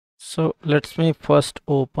So let me first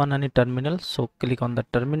open any terminal. So click on the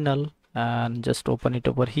terminal and just open it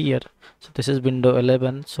over here. So this is window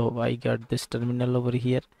 11. So I got this terminal over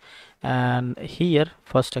here, and here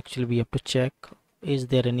first actually we have to check is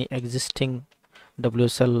there any existing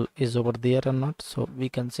WSL is over there or not. So we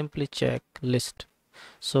can simply check list.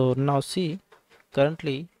 So now see,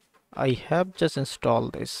 currently I have just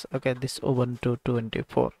installed this, okay, this Ubuntu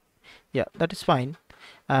 24. Yeah, that is fine.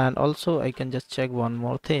 And also I can just check one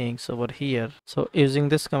more things over here. So using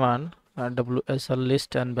this command, WSL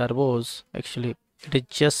list and barboz, actually it is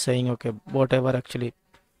just saying okay, whatever actually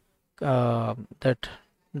that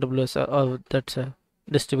WSL or that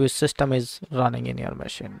distributed system is running in your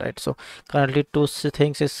machine, right? So currently two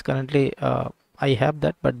things is currently I have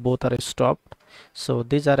that, but both are stopped. So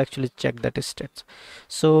these are actually check that states.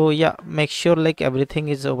 So yeah, make sure like everything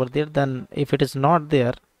is over there. Then if it is not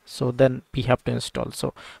there, so then we have to install.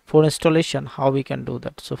 So for installation, how we can do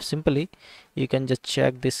that? So simply you can just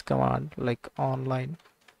check this command like online,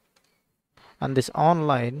 and this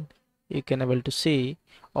online you can able to see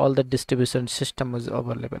all the distribution system is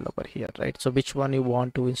available over here, right? So which one you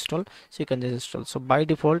want to install, so you can just install. So by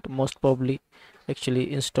default most probably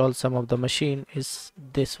actually install some of the machine is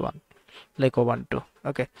this one, like Ubuntu.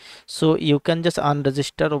 Okay, so you can just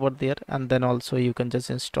unregister over there, and then also you can just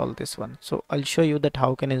install this one. So I'll show you that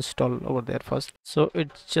how can install over there first. So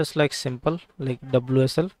it's just like simple like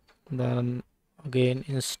WSL, then again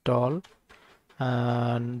install,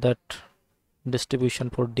 and that distribution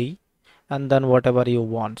for D, and then whatever you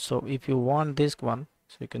want. So if you want this one,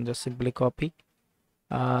 so you can just simply copy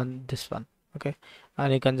and this one, okay,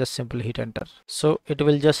 and you can just simply hit enter. So it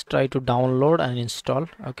will just try to download and install.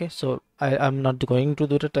 Okay, so I'm not going to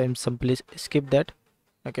do that, I'm simply skip that.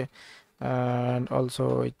 Okay, and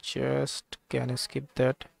also I just can skip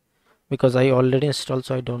that because I already installed,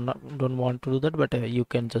 so I don't want to do that, but you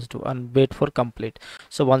can just do and wait for complete.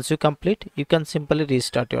 So once you complete, you can simply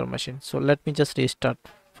restart your machine. So let me just restart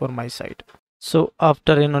for my side. So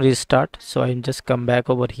after restart, so I just come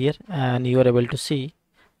back over here, and you are able to see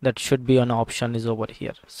that should be an option is over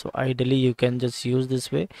here. So ideally you can just use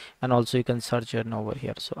this way, and also you can search it over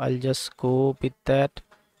here. So I'll just go with that.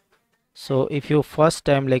 So if you first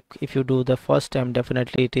time, like if you do the first time,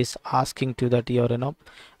 definitely it is asking to that your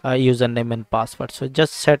username and password. So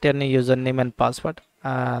just set any username and password,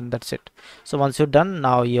 and that's it. So once you're done,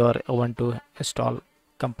 now you're want to install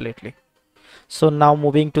completely. So now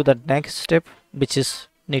moving to the next step, which is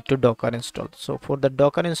need to Docker install. So for the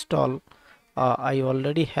Docker install, I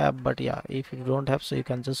already have, but yeah, if you don't have, so you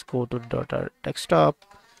can just go to Docker desktop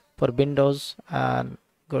for Windows and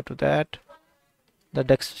go to that the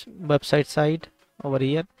website side over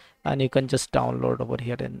here, and you can just download over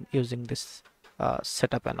here and using this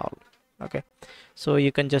setup and all. Okay, so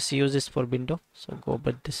you can just use this for window. So go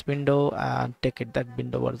with this window and take it that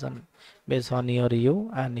window version based on your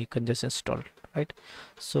you, and you can just install, right?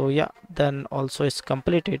 So yeah, then also it's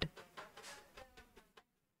completed.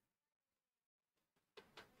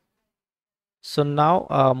 So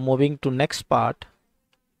now moving to next part,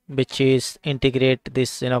 which is integrate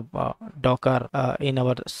this Docker in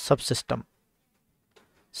our subsystem.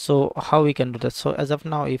 So how we can do that? So as of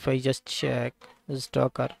now, if I just check this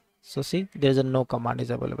Docker, so see there is a no command is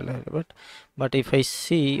available here, but if I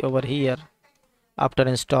see over here after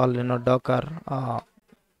install Docker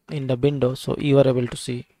in the window, so you are able to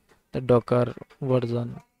see the Docker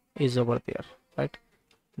version is over there, right?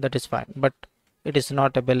 That is fine, but it is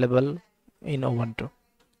not available in Ubuntu.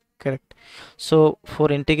 Correct. So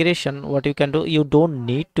for integration, what you can do, you don't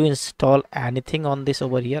need to install anything on this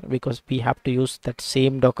over here, because we have to use that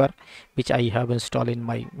same Docker which I have installed in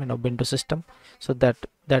my Windows system. So that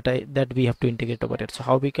we have to integrate over it. So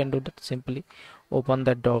how we can do that? Simply open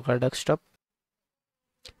that Docker desktop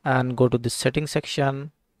and go to the settings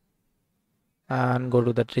section and go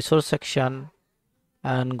to that resource section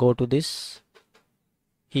and go to this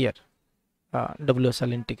here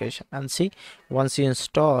WSL integration, and see once you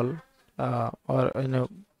install or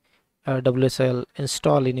WSL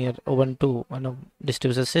install in your Ubuntu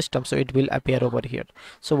distribution system, so it will appear over here.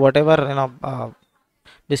 So whatever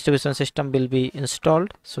distribution system will be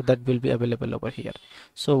installed, so that will be available over here.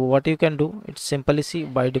 So what you can do, it's simply see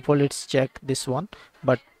by default it's check this one,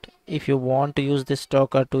 but if you want to use this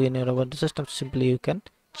Docker to in your Ubuntu system, simply you can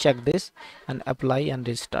check this and apply and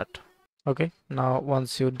restart. Okay, now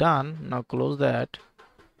once you're done, now close that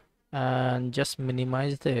and just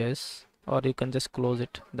minimize this, or you can just close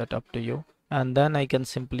it, that up to you. And then I can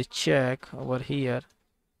simply check over here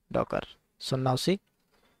Docker. So now see,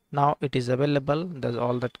 now it is available, there's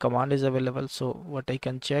all that command is available. So what I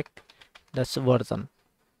can check, that's version.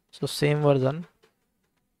 So same version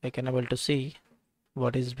I can able to see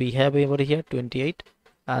what is we have over here, 28,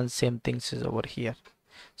 and same things is over here.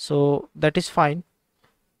 So that is fine.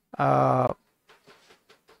 Now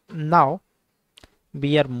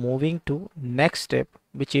we are moving to next step,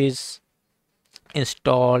 which is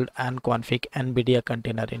installed and config NVIDIA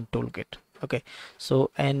container in toolkit. Okay,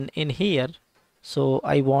 so and in here, so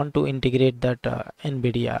I want to integrate that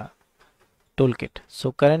NVIDIA toolkit.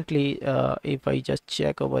 So currently if I just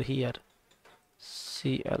check over here,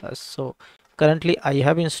 CLS, so currently I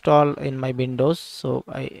have installed in my Windows, so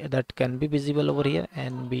that can be visible over here,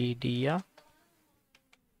 NVIDIA,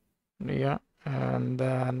 yeah, and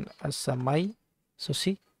then SMI. So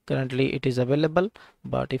see, currently it is available,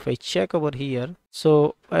 but if I check over here,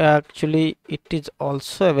 so actually it is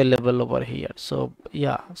also available over here. So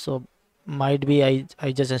yeah, so might be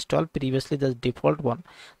I just installed previously the default one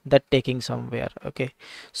that taking somewhere. Okay,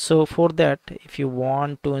 so for that, if you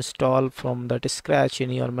want to install from that scratch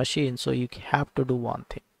in your machine, so you have to do one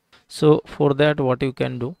thing. So for that, what you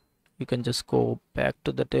can do, you can just go back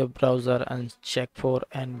to the tab browser and check for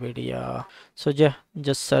NVIDIA. So yeah,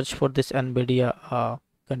 just search for this NVIDIA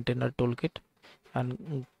container toolkit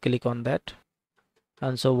and click on that.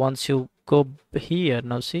 And so once you go here,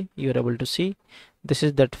 now see, you're able to see this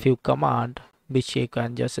is that few command which you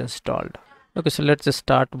can just installed. Okay, so let's just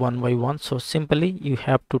start one by one. So simply you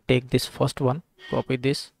have to take this first one, copy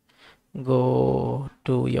this, go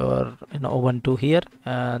to your Ubuntu here,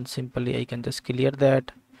 and simply I can just clear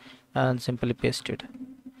that and simply paste it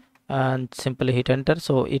and simply hit enter.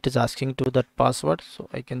 So it is asking to that password, so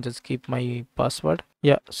I can just keep my password.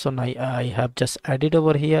 Yeah, so now I have just added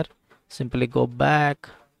over here. Simply go back,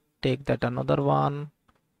 take that another one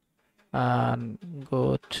and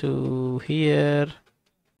go to here.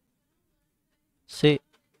 See,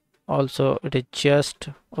 also it is just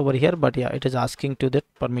over here, but yeah, it is asking to that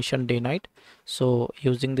permission denied. So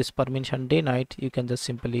using this permission denied, you can just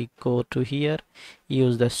simply go to here,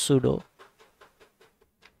 use the sudo.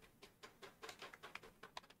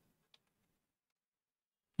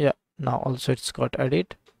 Yeah, now also it's got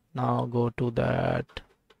edit. Now go to that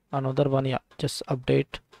another one. Yeah, just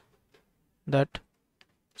update that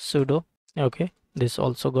sudo. Okay, this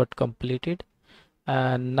also got completed,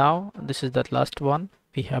 and now this is the last one.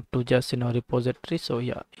 We have to just repository. So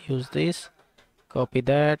yeah, use this, copy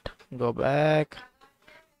that, go back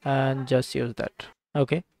and just use that.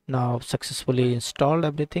 Okay, now successfully installed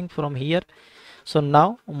everything from here. So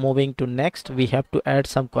now moving to next, we have to add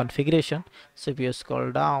some configuration. So if you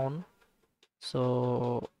scroll down,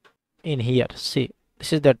 so in here, see,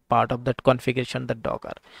 this is that part of that configuration, the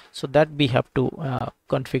Docker, so that we have to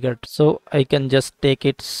configure. So I can just take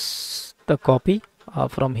the copy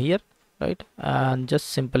from here, right, and just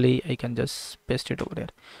simply I can just paste it over there.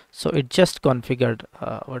 So it just configured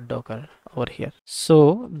our Docker over here.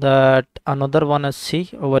 So that another one is, see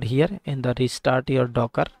over here in the restart your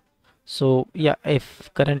Docker. So yeah, if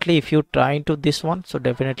currently if you try into this one, so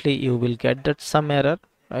definitely you will get that some error,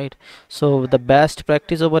 right? So the best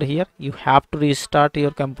practice over here, you have to restart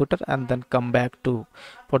your computer and then come back to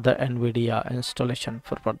for the NVIDIA installation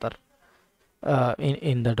for further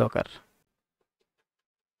in the Docker.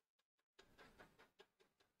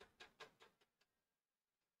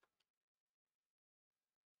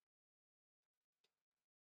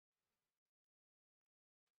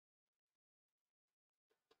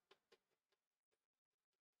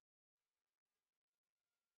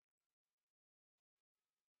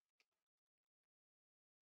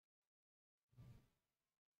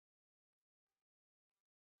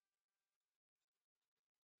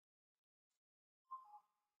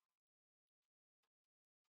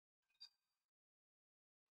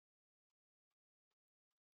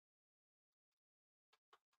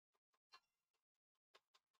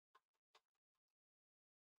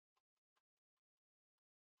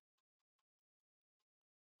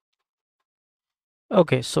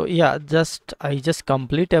 Okay, so yeah, I just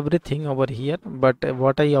complete everything over here, but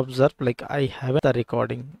what I observe, like I haven't the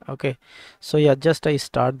recording. Okay, so yeah, just I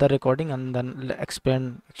start the recording and then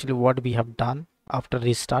explain actually what we have done after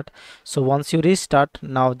restart. So once you restart,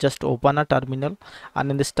 now just open a terminal, and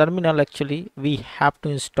in this terminal actually we have to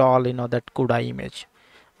install that CUDA image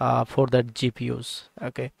for that GPUs.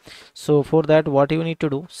 Okay, so for that, what you need to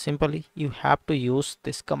do, simply you have to use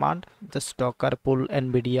this command, just docker pull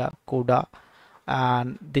NVIDIA CUDA,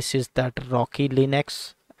 and this is that Rocky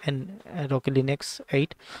Linux and Rocky Linux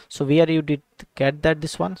 8. So where you did get that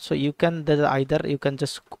this one, so you can either you can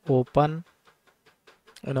just open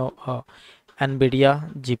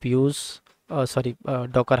NVIDIA GPUs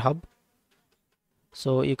Docker Hub.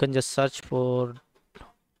 So you can just search for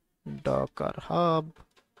Docker Hub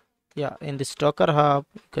yeah, in this Docker hub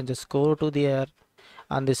you can just go to there.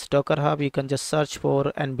 On this Docker hub you can just search for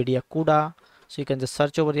NVIDIA CUDA, so you can just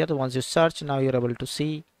search over here. Once you search, now you're able to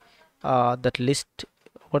see that list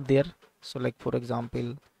over there. So like for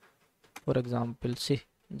example, see,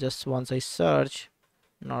 just once I search,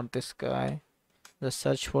 not this guy, just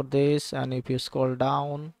search for this, and if you scroll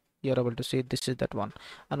down you're able to see this is that one.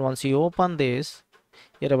 And once you open this,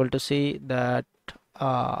 you're able to see that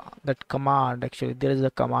that command, actually there is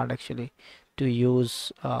a command actually to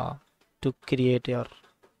use to create your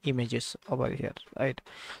images over here, right?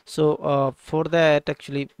 So for that,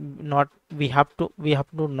 actually not we have to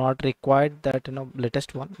not require that, you know,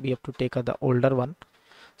 latest one, we have to take the older one.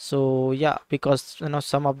 So yeah, because you know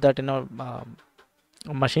some of that, you know,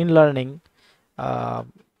 machine learning, uh,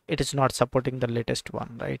 it is not supporting the latest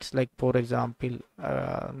one, right? It's like for example,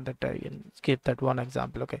 that I can skip that one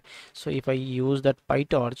example. Okay, so if I use that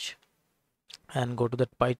PyTorch and go to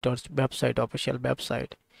that PyTorch website, official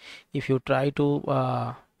website, if you try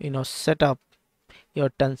to you know, set up your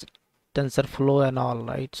TensorFlow and all,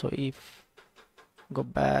 right? So if go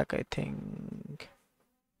back, I think,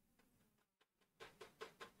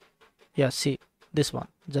 yeah, see this one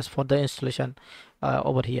just for the installation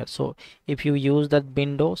over here. So if you use that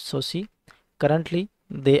window, so see currently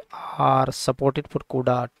they are supported for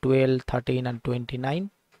CUDA 12, 13 and 29,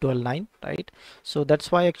 12.9, right? So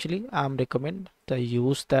that's why actually I'm recommend to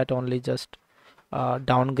use that only just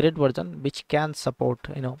downgrade version which can support,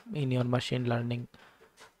 you know, in your machine learning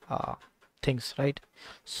uh, things, right?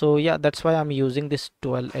 So yeah, that's why I'm using this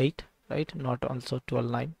 12.8, right, not also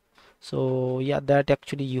 12.9. So yeah, that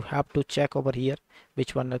actually you have to check over here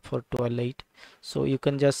which one is for 12.8. So you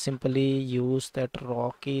can just simply use that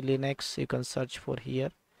Rocky Linux, you can search for here.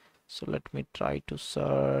 So let me try to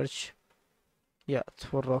search. Yeah, it's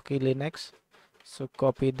for Rocky Linux. So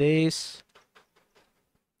copy this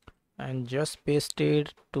and just paste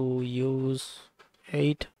it to use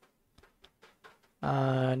 8.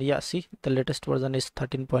 And yeah, see the latest version is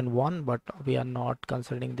 13.1, but we are not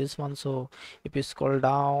considering this one. So if you scroll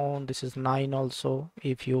down, this is 9 also.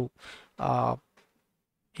 If you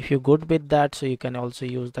good with that, so you can also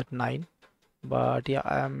use that 9. But yeah,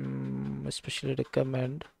 I'm especially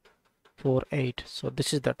recommend for 8. So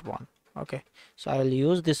this is that one. Okay, so I'll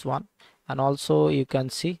use this one. And also you can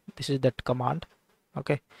see this is that command.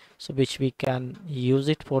 Okay, so which we can use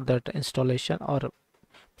it for that installation or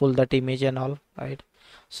pull that image and all, right?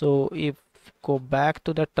 So if go back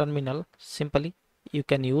to the terminal, simply you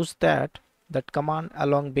can use that command,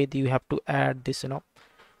 along with you have to add this, you know,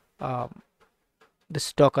 um,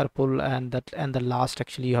 this Docker pull, and that, and the last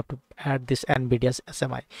actually you have to add this NVIDIA's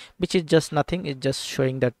SMI, which is just nothing, it's just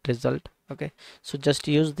showing that result. Okay, so just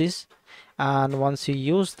use this. And once you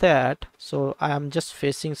use that, so I am just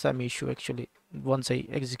facing some issue actually. Once I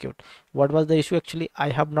execute, what was the issue? Actually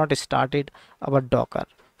I have not started our Docker.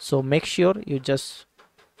 So make sure you just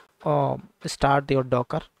start your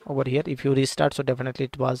Docker over here. If you restart, so definitely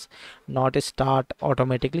it was not start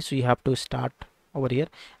automatically, so you have to start over here.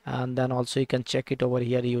 And then also you can check it over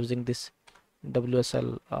here using this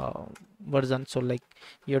WSL version. So like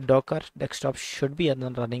your Docker desktop should be in the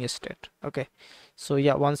running state. Okay, so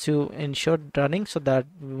yeah, once you ensure running, so that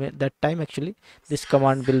time actually this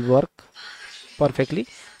command will work perfectly.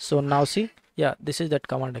 So now see, yeah, this is that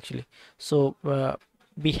command actually. So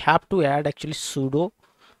we have to add actually sudo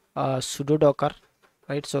docker,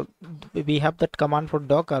 right? So we have that command for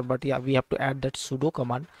Docker, but yeah, we have to add that sudo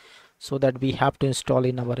command, so that we have to install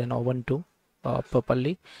in our Ubuntu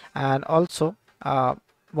properly. And also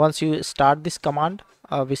once you start this command,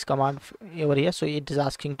 this command over here, so it is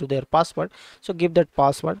asking to their password, so give that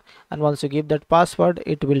password. And once you give that password,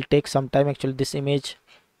 it will take some time. Actually this image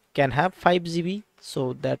can have 5 GB,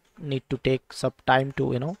 so that need to take some time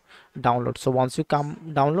to, you know, download. So once you come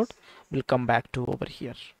download, we'll come back to over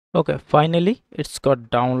here. Okay, finally it's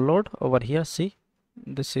got download over here. See,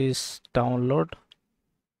 this is download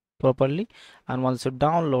properly. And once you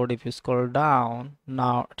download, if you scroll down,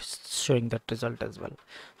 now it's showing that result as well.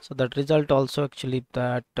 So that result also actually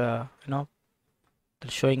that you know,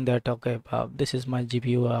 showing that okay, this is my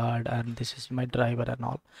GPU card and this is my driver and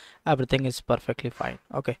all, everything is perfectly fine.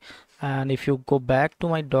 Okay, and if you go back to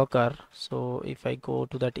my Docker, so if I go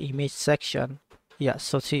to that image section, yeah,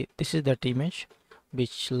 so see this is that image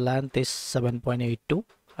which length is 7.82,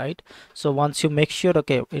 right? So once you make sure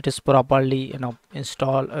okay, it is properly, you know,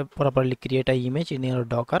 install properly create a image in your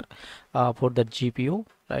Docker for the GPU,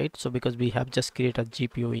 right? So because we have just created a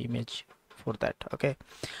GPU image for that. Okay,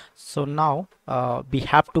 so now we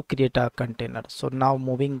have to create a container. So now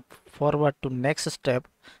moving forward to next step,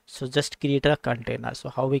 so just create a container. So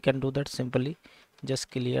how we can do that? Simply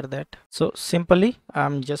just clear that. So simply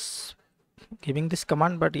I'm just giving this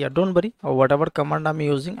command, but yeah, don't worry, whatever command I'm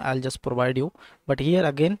using I'll just provide you. But here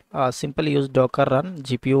again, simply use docker run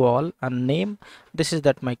gpu all and name, this is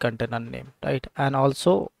that my container name, right? And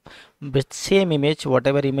also with same image,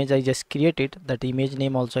 whatever image I just created, that image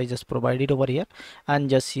name also I just provided over here, and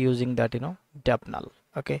just using that, dep null.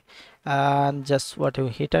 Okay, and just what you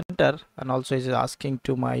hit enter, and also is asking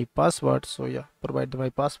to my password, so yeah, provide my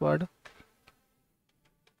password.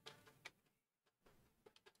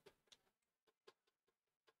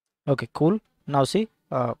 Okay, cool. Now see,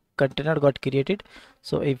 container got created.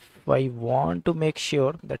 So if I want to make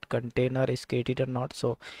sure that container is created or not,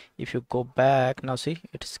 so if you go back, now see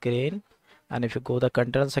it's green, and if you go the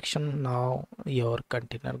container section, now your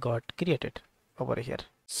container got created over here.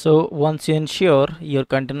 So once you ensure your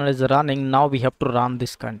container is running, now we have to run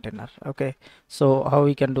this container. Okay, so how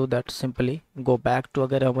we can do that? Simply go back to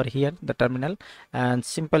again over here the terminal, and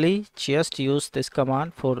simply just use this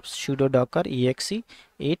command for sudo docker exe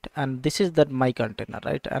 8, and this is that my container,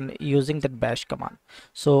 right? And using that bash command,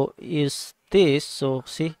 so is this, so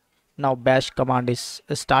see now bash command is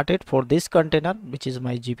started for this container, which is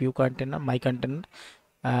my GPU container, my container.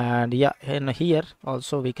 And yeah, and here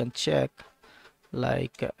also we can check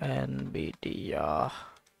like NVIDIA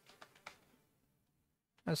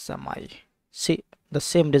SMI. See, the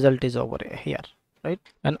same result is over here, right?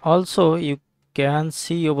 And also you can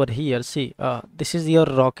see over here, see, this is your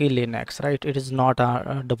Rocky Linux, right? It is not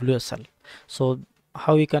a WSL. So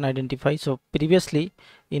how you can identify? So previously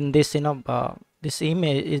in this, this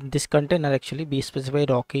image in this container actually be specified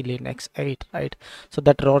Rocky Linux 8, right? So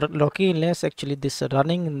that Rocky Linux actually this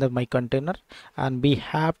running in the my container, and we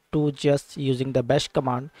have to just using the bash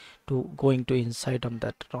command to going to inside on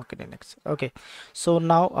that Rocky Linux. Okay, so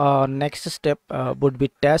now next step would be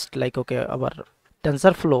test, like okay, our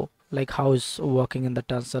TensorFlow, like how is working in the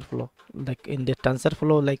TensorFlow, like in the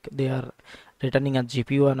TensorFlow, like they are returning a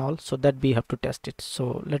GPU and all, so that we have to test it.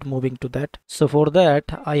 So let moving to that. So for that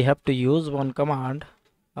I have to use one command,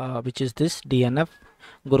 which is this dnf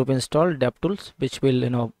group install devtools, which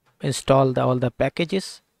will install all the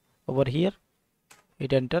packages over here.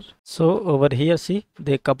 Hit enter. So over here see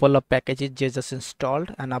the couple of packages just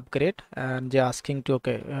installed and upgrade, and they're asking to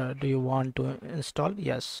okay, do you want to install?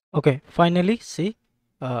 Yes. Okay, finally see,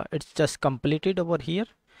 it's just completed over here.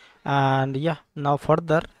 And yeah, now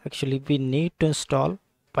further actually we need to install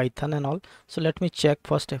Python and all. So let me check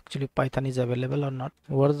first actually Python is available or not.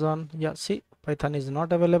 Version, yeah, see Python is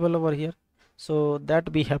not available over here, so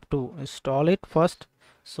that we have to install it first.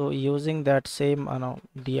 So using that same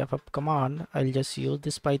dff command, I'll just use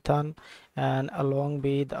this Python, and along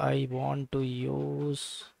with I want to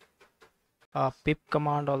use a pip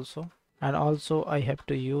command also, and also I have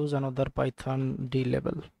to use another Python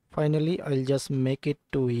dlabel. Finally I'll just make it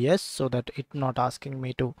to yes, so that it not asking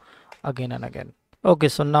me to again and again. Okay,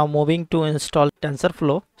 so now moving to install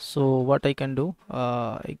TensorFlow. So what I can do,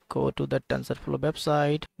 I go to the TensorFlow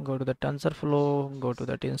website, go to the TensorFlow, go to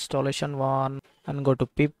that installation one, and go to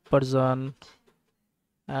pip version,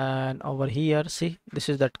 and over here see this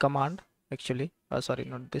is that command actually, sorry,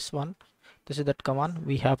 not this one, this is that command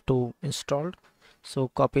we have to install. So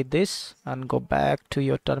copy this and go back to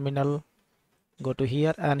your terminal, go to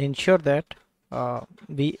here and ensure that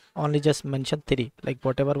we only just mention 3, like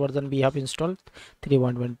whatever version we have installed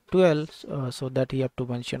 3.112, so that you have to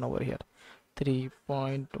mention over here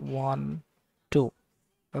 3.12.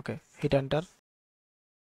 okay, hit enter.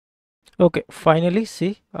 Okay, finally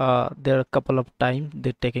see, there are a couple of time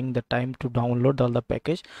they're taking the time to download all the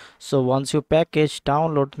package. So once you package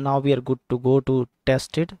download, now we are good to go to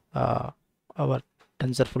test it. Our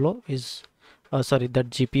TensorFlow is sorry, that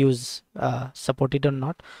GPU is supported or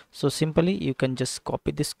not. So simply you can just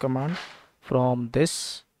copy this command from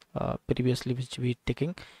this previously which we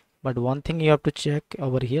taking, but one thing you have to check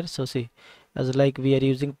over here. So see, as like we are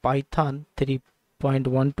using Python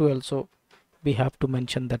 3.12, so we have to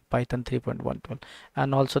mention that Python 3.12,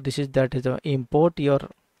 and also this is that is import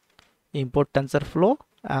TensorFlow,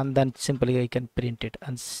 and then simply I can print it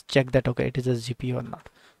and check that okay, it is a GPU or not.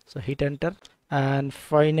 So hit enter, and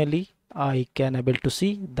finally I can able to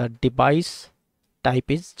see the device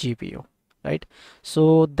type is GPU, right?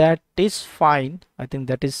 So that is fine. I think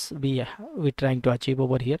that is we trying to achieve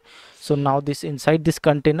over here. So now this inside this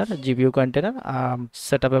container, GPU container,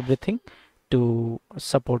 set up everything to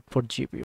support for GPU.